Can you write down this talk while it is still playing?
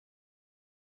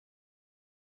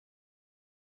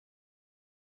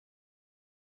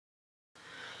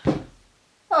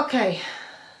Okay,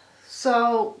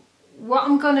 so what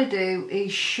I'm going to do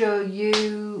is show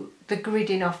you the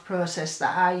gridding off process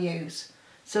that I use.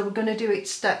 So we're going to do it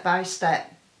step by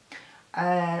step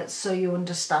so you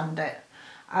understand it.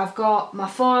 I've got my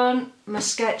phone, my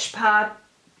sketch pad,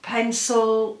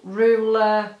 pencil,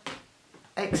 ruler,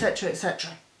 etc,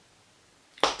 etc,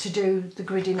 to do the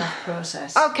gridding off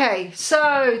process. Okay,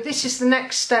 so this is the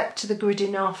next step to the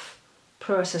gridding off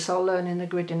process, or learning the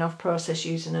gridding off process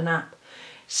using an app.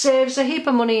 Saves a heap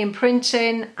of money in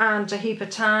printing and a heap of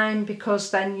time,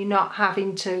 because then you're not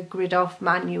having to grid off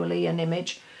manually an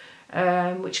image,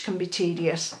 which can be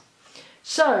tedious.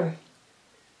 So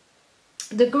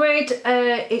the grid,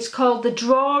 it's called the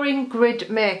Drawing Grid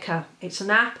Maker. It's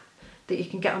an app that you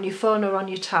can get on your phone or on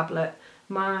your tablet.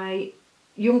 My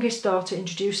youngest daughter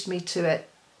introduced me to it,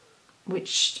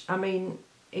 which, I mean,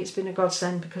 it's been a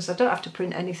godsend because I don't have to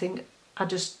print anything. I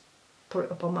just put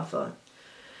it up on my phone.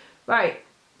 Right,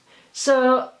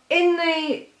 so in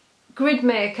the Grid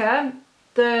Maker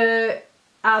there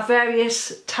are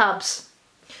various tabs.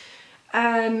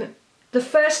 The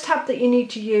first tab that you need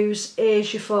to use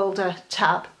is your folder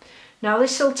tab. Now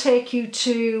this will take you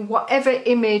to whatever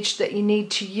image that you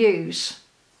need to use,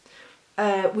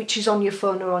 which is on your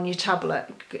phone or on your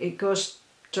tablet. It goes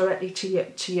directly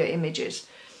to your images.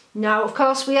 Now of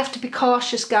course we have to be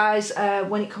cautious, guys,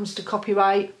 when it comes to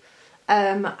copyright.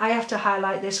 I have to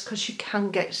highlight this because you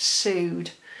can get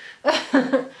sued.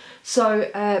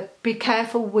 So be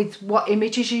careful with what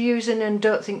images you're using, and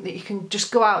don't think that you can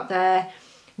just go out there,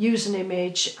 use an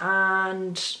image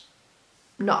and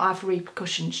not have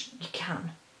repercussions. You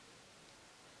can.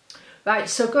 Right,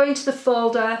 so go into the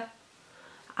folder,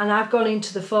 and I've gone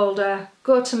into the folder,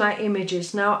 go to my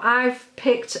images. Now I've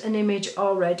picked an image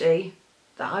already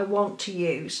that I want to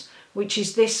use, which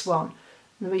is this one.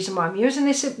 And the reason why I'm using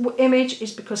this image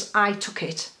is because I took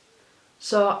it.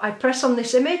 So I press on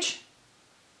this image.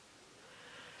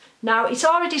 Now it's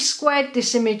already squared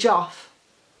this image off,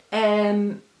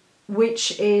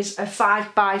 which is a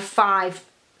 5 by 5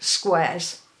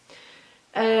 squares.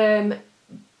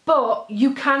 But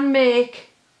you can make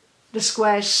the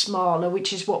squares smaller,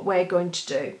 which is what we're going to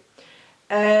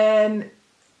do.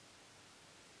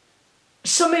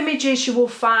 Some images you will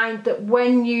find that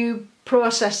when you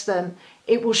process them,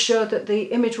 it will show that the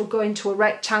image will go into a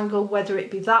rectangle, whether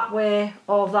it be that way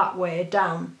or that way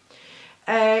down.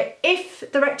 If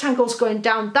the rectangle's going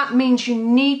down, that means you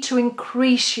need to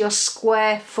increase your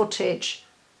square footage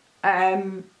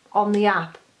on the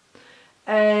app.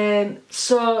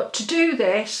 So to do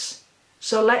this,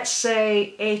 so let's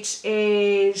say it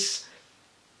is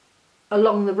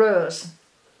along the rows.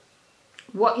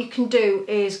 What you can do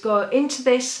is go into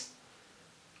this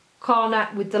corner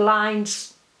with the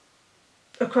lines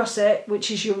across it, which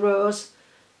is your rows,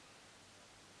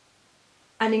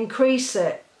 and increase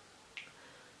it.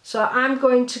 So I'm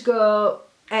going to go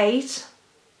 8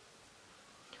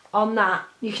 on that.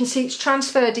 You can see it's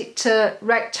transferred it to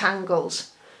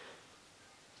rectangles.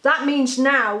 That means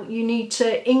now you need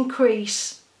to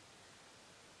increase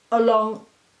along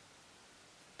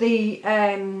the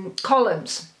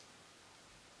columns.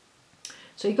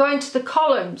 So you go into the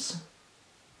columns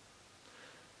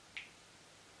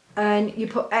and you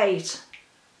put 8.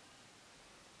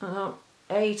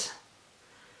 8,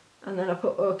 and then I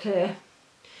put OK.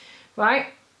 Right,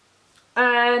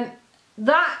 and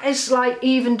that is like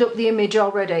evened up the image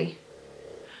already.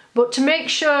 But to make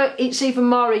sure it's even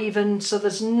more even, so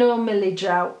there's no millage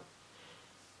out,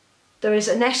 there is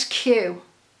an SQ.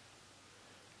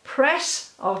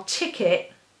 Press or tick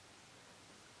it.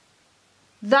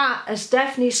 That has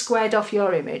definitely squared off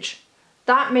your image.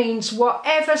 That means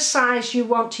whatever size you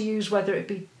want to use, whether it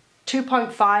be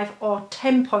 2.5 or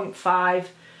 10.5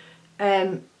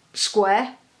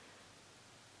 square,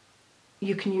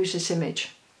 you can use this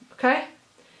image. Okay,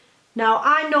 now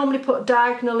I normally put a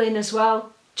diagonal in as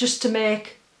well, just to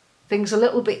make things a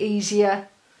little bit easier,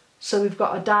 so we've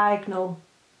got a diagonal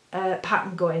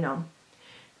pattern going on.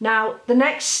 Now the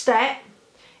next step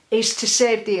is to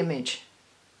save the image.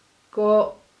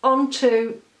 Go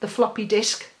onto the floppy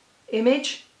disk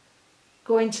image,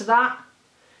 go into that.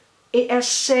 It has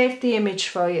saved the image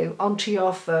for you onto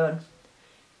your phone.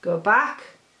 Go back.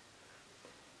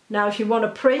 Now if you want to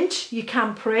print, you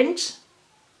can print.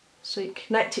 So you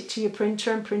connect it to your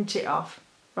printer and print it off,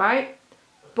 right?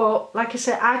 But like I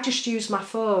said, I just use my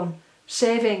phone.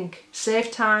 Save ink, save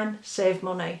time, save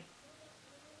money.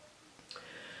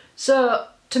 So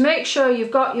to make sure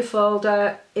you've got your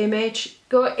folder image,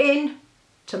 go in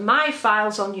to My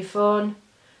Files on your phone.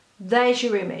 There's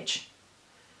your image,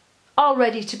 all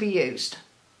ready to be used.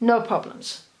 No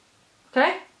problems.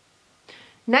 Okay?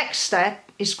 next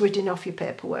step is gridding off your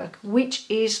paperwork, which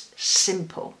is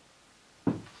simple.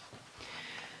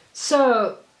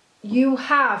 So you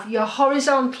have your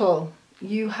horizontal,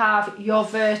 you have your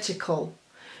vertical.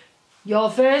 Your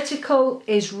vertical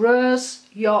is rows,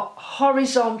 your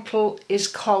horizontal is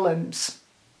columns,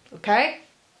 okay?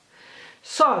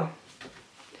 So,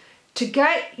 to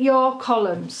get your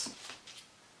columns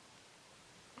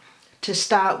to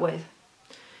start with,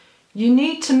 you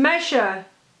need to measure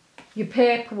your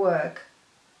paperwork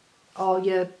or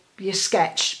your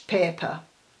sketch paper,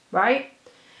 right?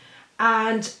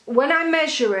 And when I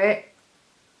measure it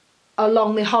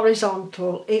along the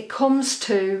horizontal, it comes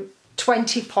to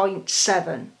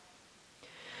 20.7.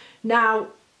 Now,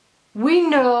 we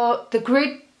know the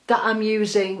grid that I'm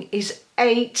using is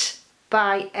 8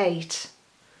 by 8.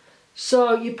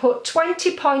 So you put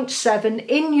 20.7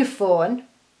 in your phone,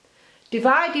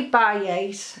 divided by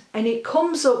 8, and it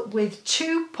comes up with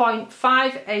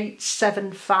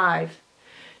 2.5875.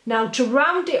 Now, to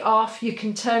round it off, you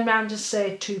can turn around and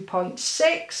say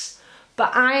 2.6,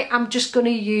 but I am just going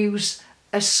to use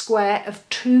a square of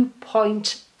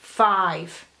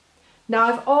 2.5. Now,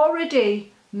 I've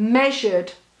already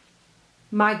measured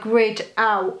my grid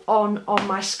out on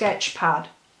my sketch pad,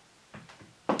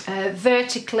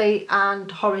 vertically and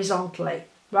horizontally,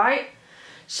 right?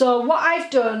 So what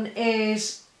I've done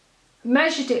is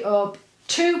measured it up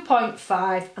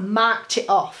 2.5 and marked it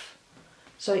off.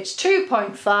 So it's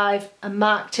 2.5 and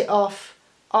marked it off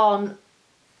on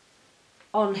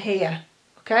here,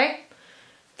 okay?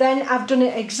 Then I've done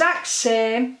it exact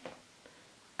same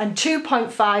and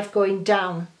 2.5 going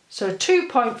down. So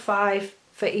 2.5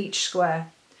 for each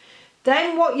square.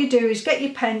 Then what you do is get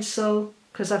your pencil,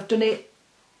 because I've done it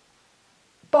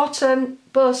bottom,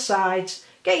 both sides.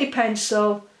 Get your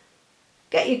pencil,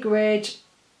 get your grid,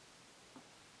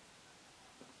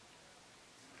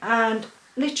 and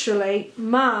literally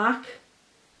mark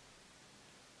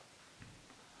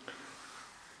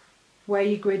where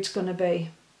your grid's going to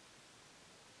be.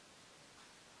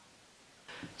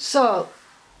 So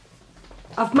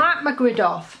I've marked my grid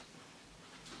off.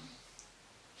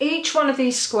 Each one of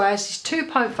these squares is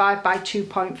 2.5 by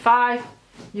 2.5.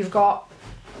 You've got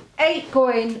 8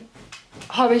 going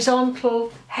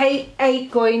horizontal,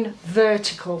 8 going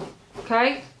vertical,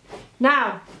 okay?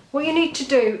 Now, what you need to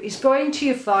do is go into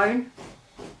your phone,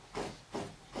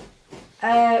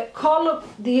 call up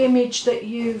the image that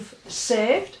you've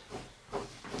saved,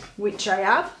 which I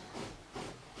have.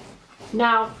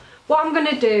 Now, what I'm going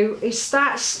to do is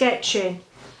start sketching.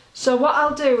 So what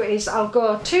I'll do is I'll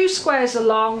go 2 squares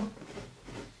along,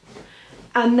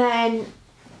 and then,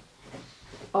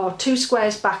 or 2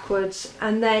 squares backwards,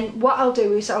 and then what I'll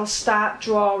do is I'll start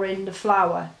drawing the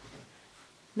flower.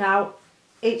 Now,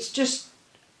 it's just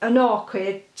an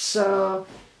orchid, so,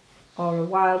 or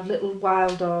a little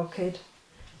wild orchid,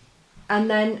 and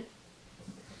then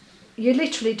you're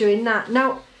literally doing that.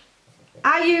 Now,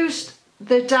 I used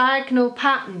the diagonal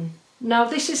pattern. Now,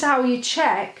 this is how you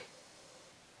check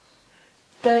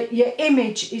that your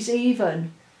image is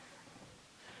even.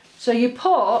 So you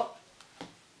put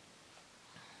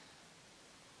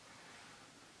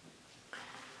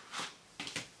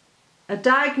a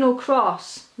diagonal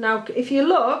cross. Now, if you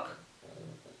look,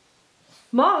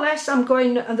 more or less I'm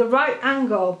going at the right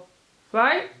angle,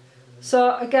 right?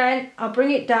 So again, I'll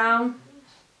bring it down.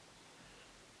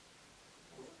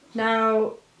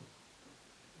 Now,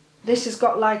 this has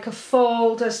got like a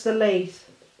fold as the leaf,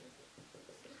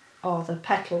 or the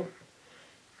petal.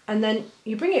 And then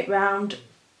you bring it round.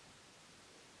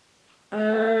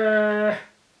 And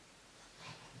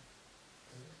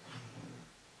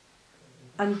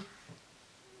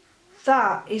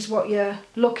that is what you're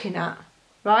looking at,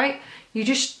 right? You're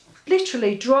just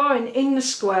literally drawing in the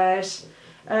squares.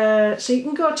 So you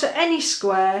can go to any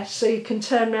square, so you can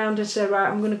turn around and say, right,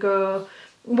 I'm going to go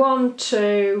 1,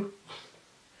 2,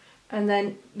 and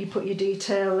then you put your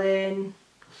detail in,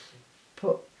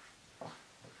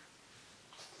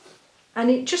 and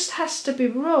it just has to be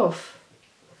rough,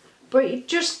 but it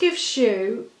just gives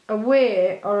you a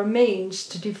way or a means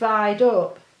to divide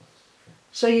up,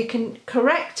 so you can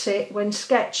correct it when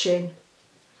sketching.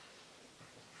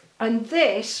 And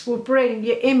this will bring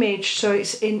your image so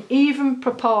it's in even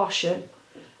proportion.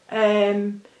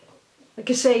 Like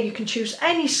I say, you can choose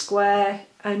any square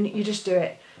and you just do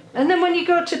it. And then when you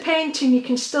go to painting, you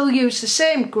can still use the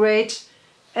same grid,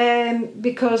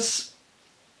 because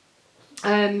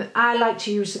I like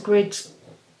to use the grids.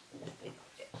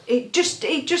 It just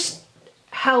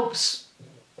helps,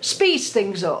 speeds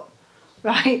things up,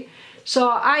 right? So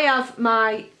I have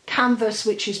my canvas,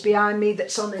 which is behind me,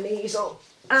 that's on an easel.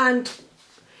 And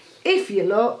if you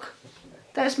look,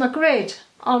 there's my grid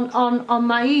on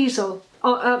my easel,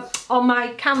 on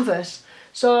my canvas.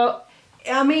 So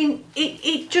I mean,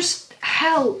 it just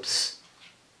helps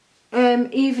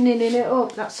evening it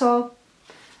up, that's all.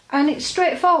 And it's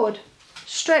straightforward.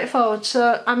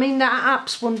 So I mean, that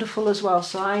app's wonderful as well,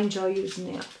 so I enjoy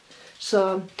using the app.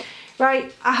 So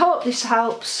right, I hope this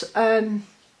helps.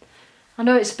 I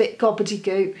know it's a bit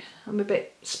gobbledygook, I'm a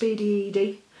bit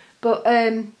speedy-eedy, but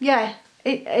yeah,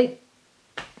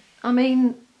 I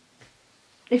mean,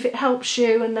 if it helps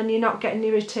you and then you're not getting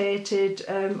irritated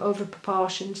over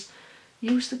proportions,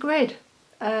 use the grid.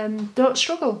 Don't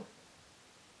struggle.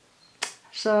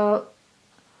 So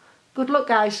good luck,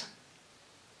 guys.